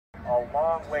a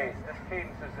long ways. This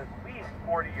cadence is at least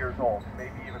 40 years old,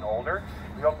 maybe even older.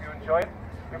 We hope you enjoy it.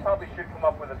 We probably should come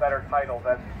up with a better title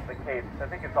than the cadence. I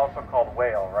think it's also called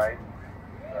Whale, right?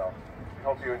 So, we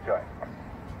hope you enjoy it.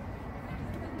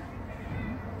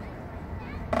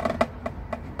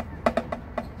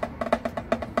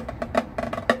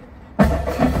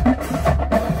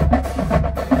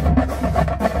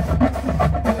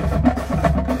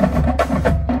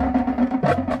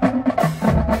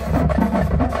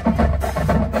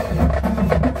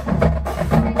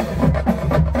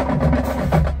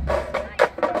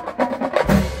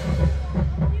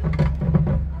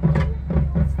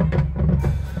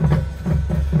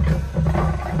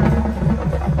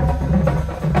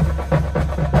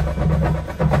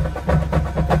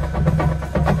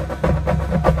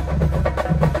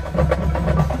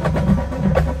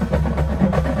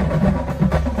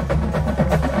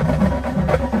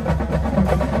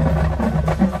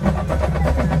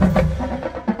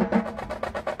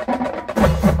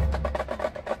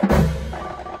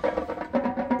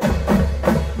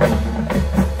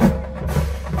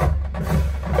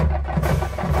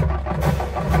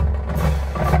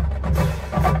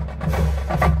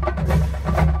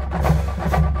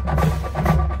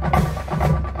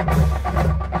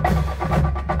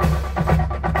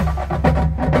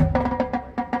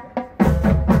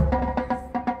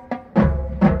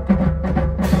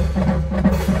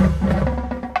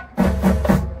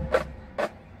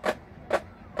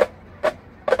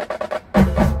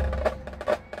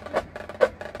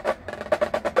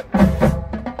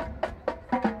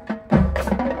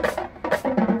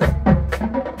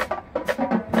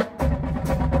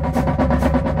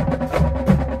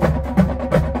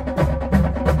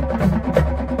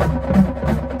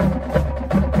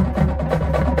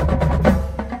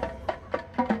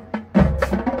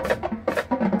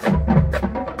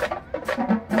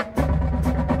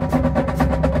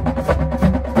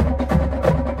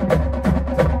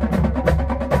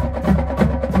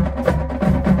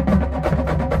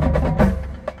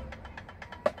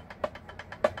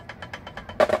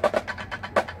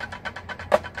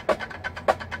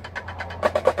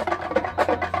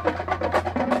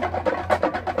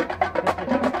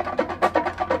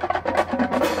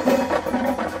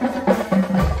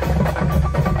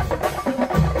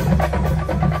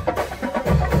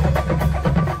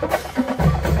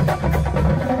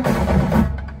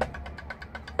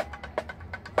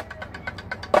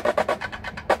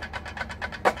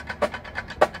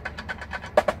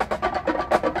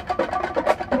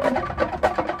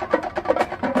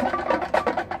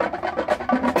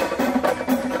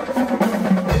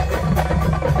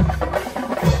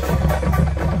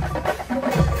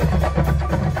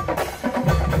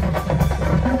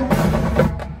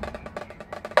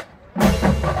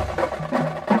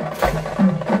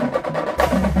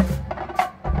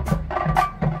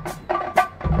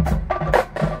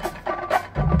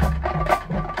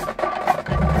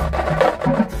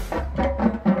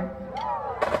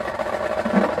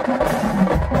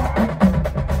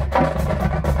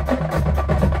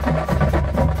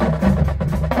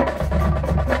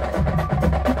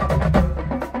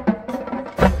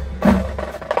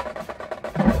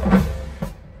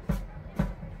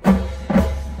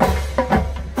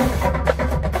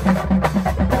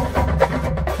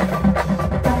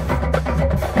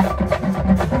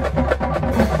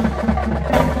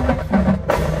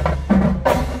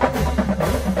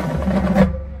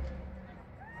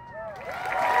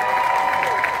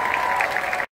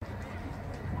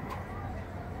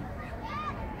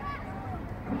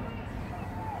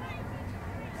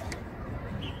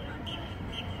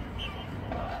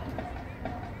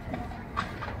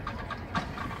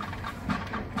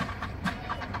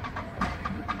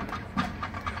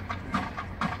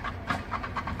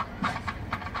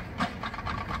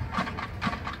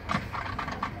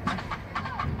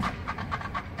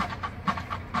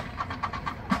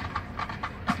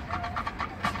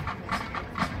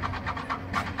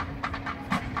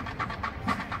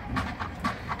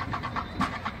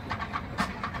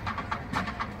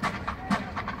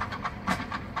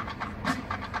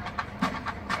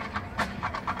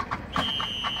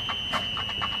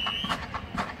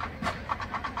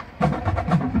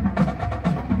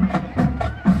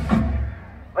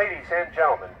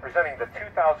 Presenting the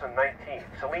 2019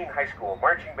 Saline High School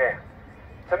Marching Band.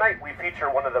 Tonight we feature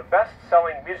one of the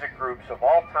best-selling music groups of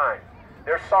all time.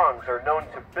 Their songs are known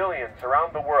to billions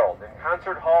around the world in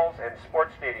concert halls and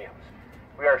sports stadiums.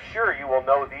 We are sure you will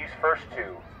know these first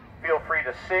two. Feel free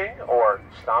to sing or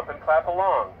stomp and clap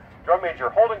along. Drum Major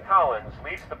Holden Collins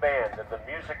leads the band in the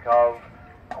music of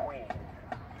Queen.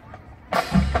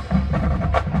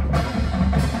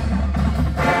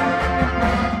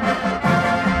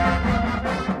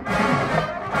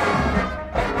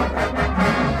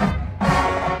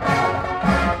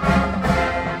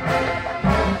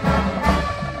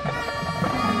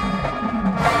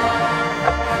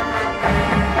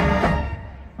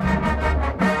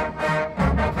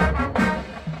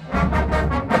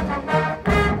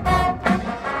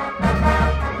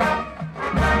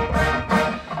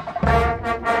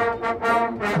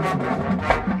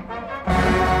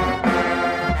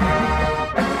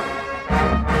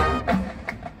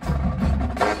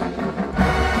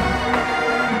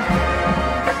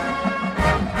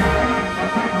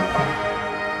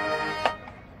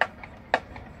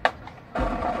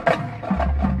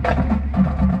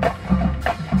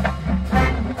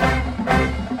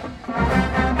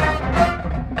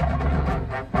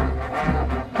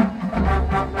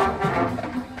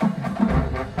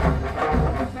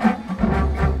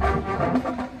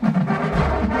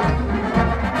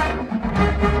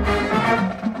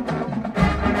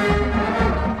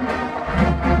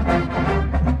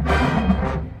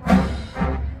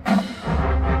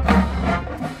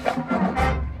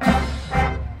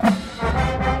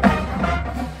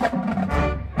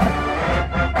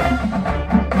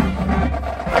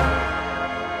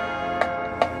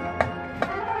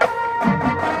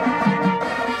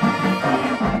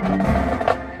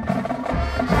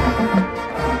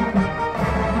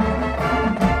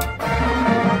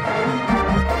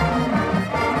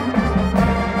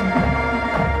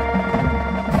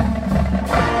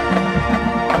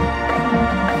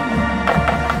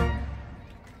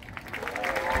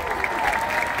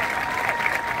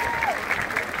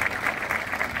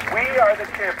 are the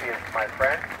champions, my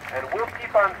friend, and we'll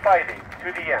keep on fighting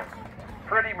to the end.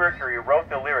 Freddie Mercury wrote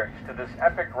the lyrics to this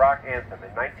epic rock anthem in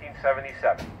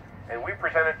 1977, and we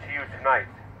present it to you tonight,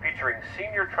 featuring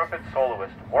senior trumpet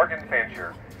soloist Morgan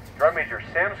Fancher. Drum major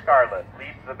Sam Scarlett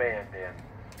leads the band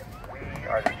in We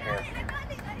Are the Champions.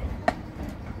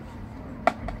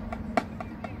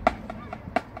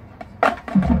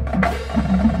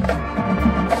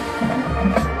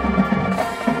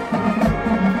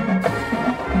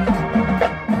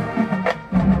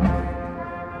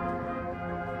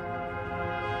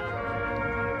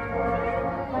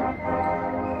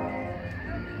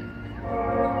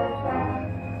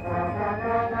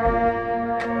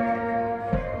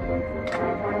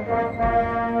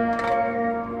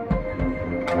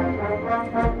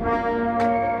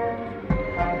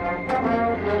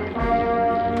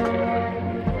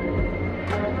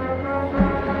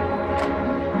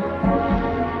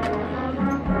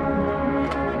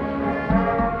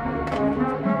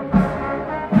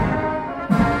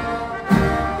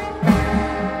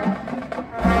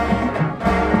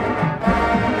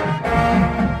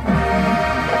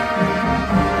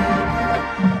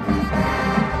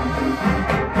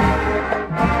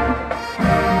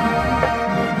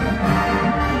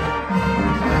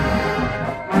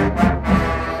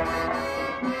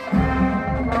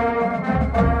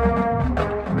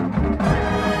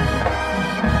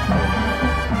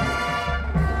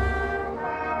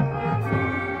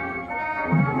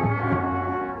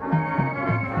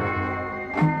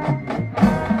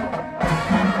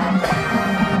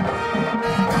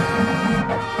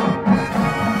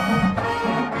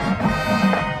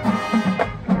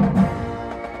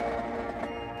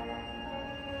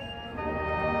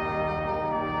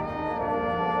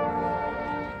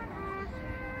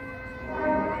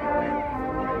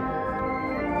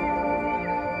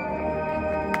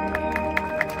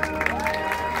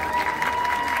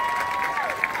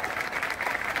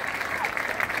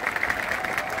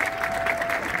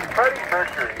 Freddie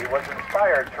Mercury was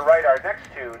inspired to write our next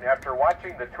tune after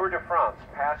watching the Tour de France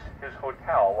pass his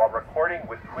hotel while recording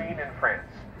with Queen in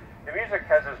France. The music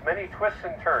has as many twists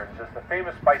and turns as the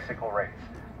famous bicycle race,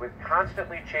 with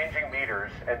constantly changing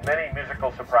meters and many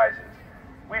musical surprises.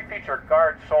 We feature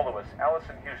guard soloist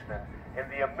Allison Houston in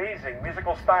the amazing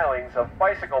musical stylings of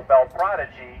bicycle bell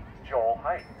prodigy Joel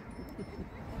Height.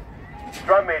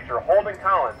 Drum major Holden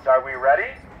Collins, are we ready?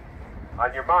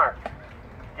 On your mark,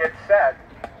 get set,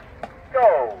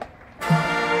 go!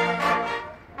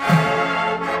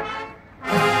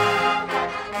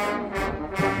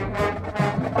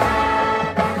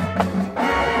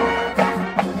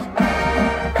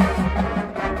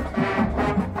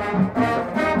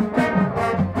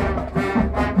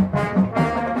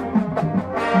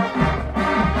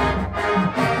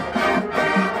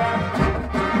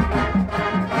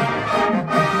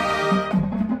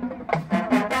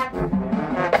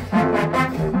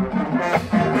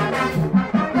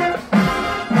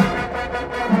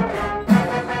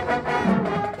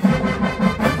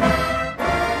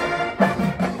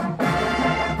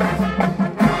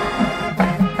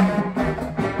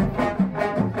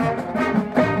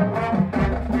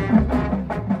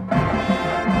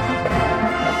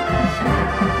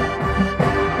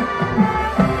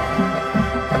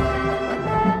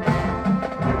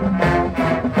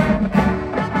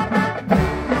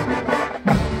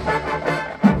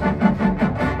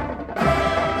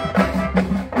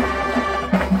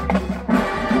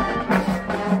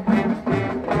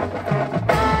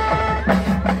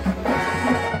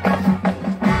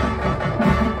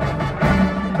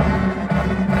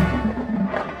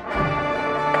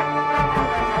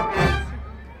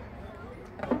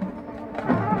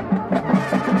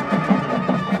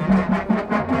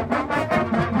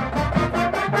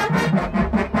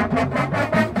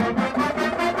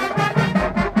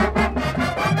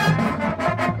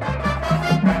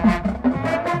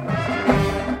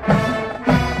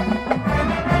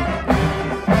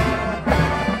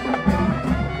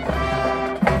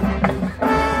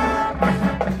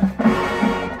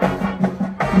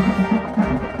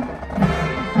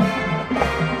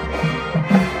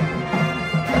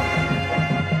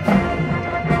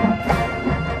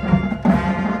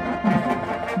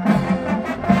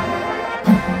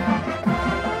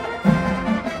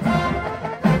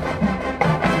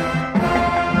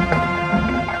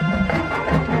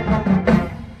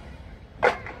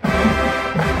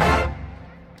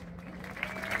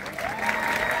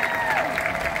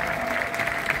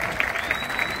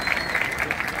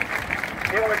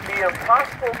 It would be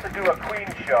impossible to do a Queen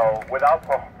show without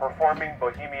performing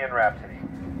Bohemian Rhapsody.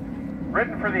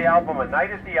 Written for the album A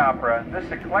Night at the Opera, this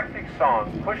eclectic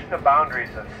song pushed the boundaries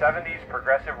of 70s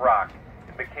progressive rock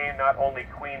and became not only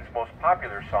Queen's most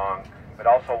popular song, but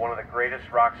also one of the greatest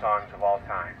rock songs of all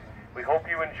time. We hope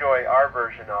you enjoy our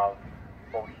version of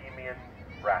Bohemian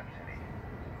Rhapsody.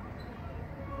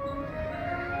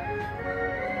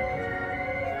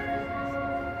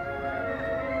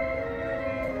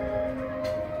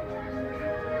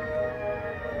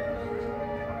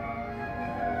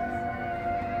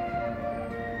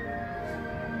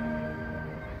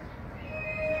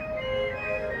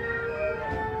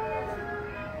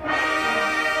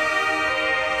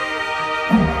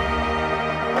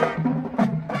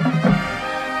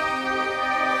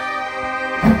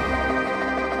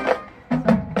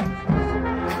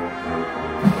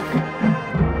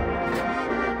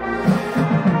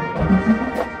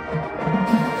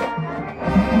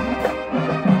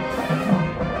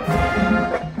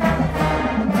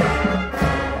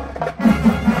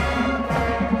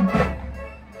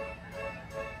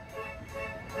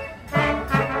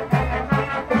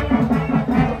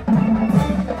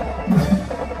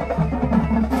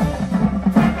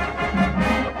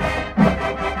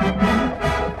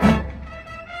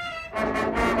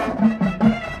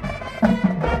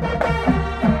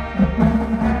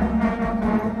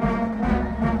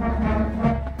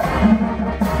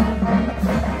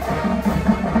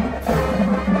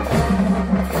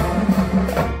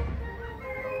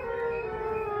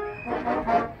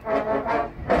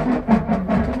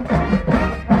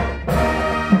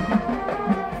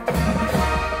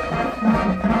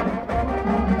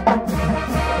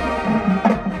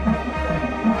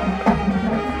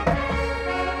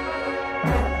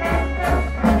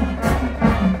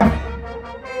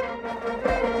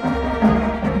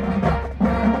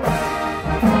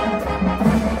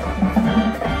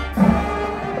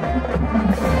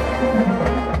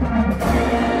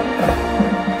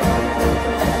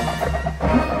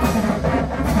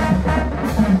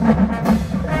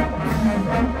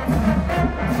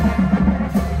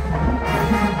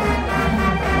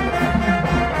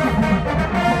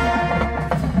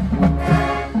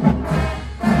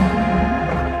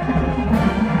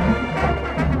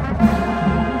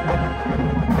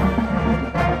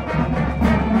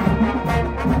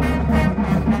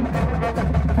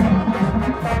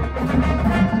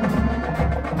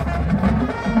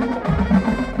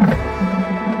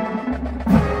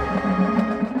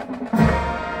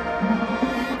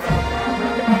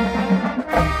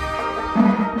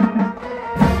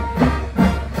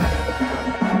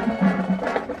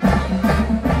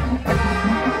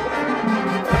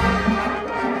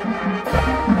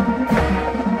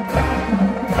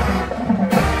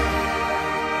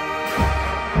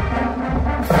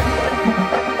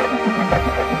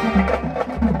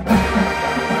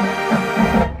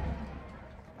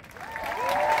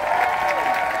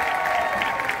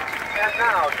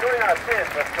 Join us in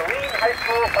the Saline High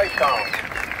School fight song.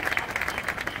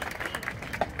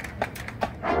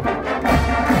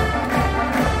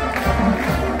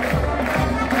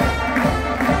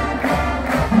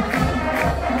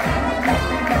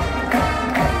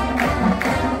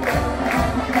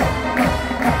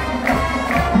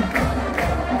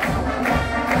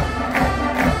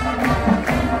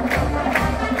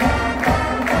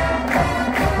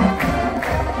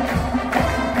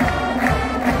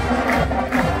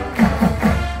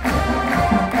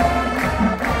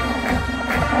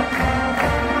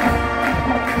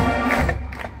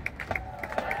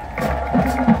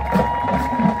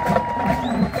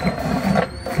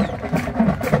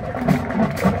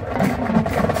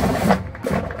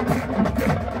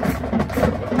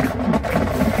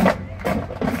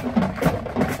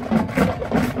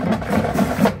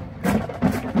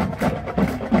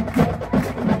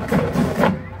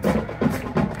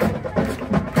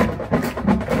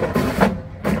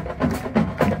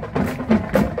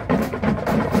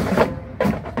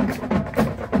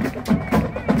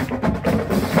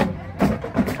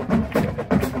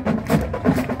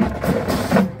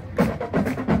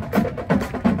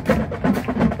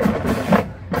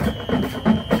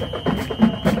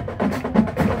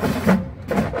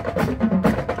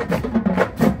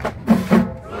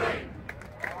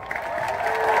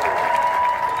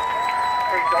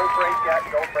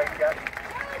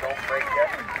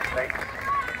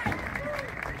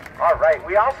 All right,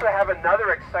 we also have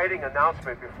another exciting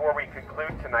announcement before we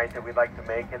conclude tonight that we'd like to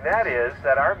make, and that is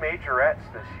that our majorettes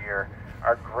this year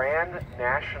are Grand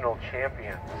National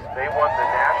Champions. They won the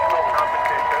national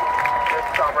competition this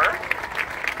summer.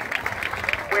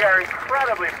 We are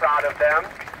incredibly proud of them.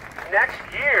 Next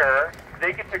year,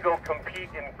 they get to go compete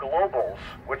in globals,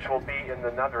 which will be in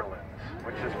the Netherlands.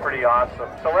 which is pretty awesome.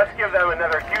 So let's give them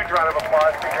another huge round of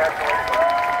applause.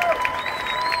 Congratulations.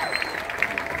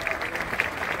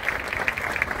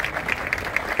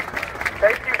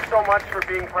 Thank you so much for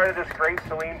being part of this great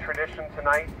Saline tradition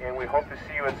tonight, and we hope to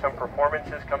see you at some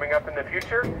performances coming up in the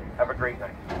future. Have a great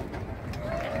night.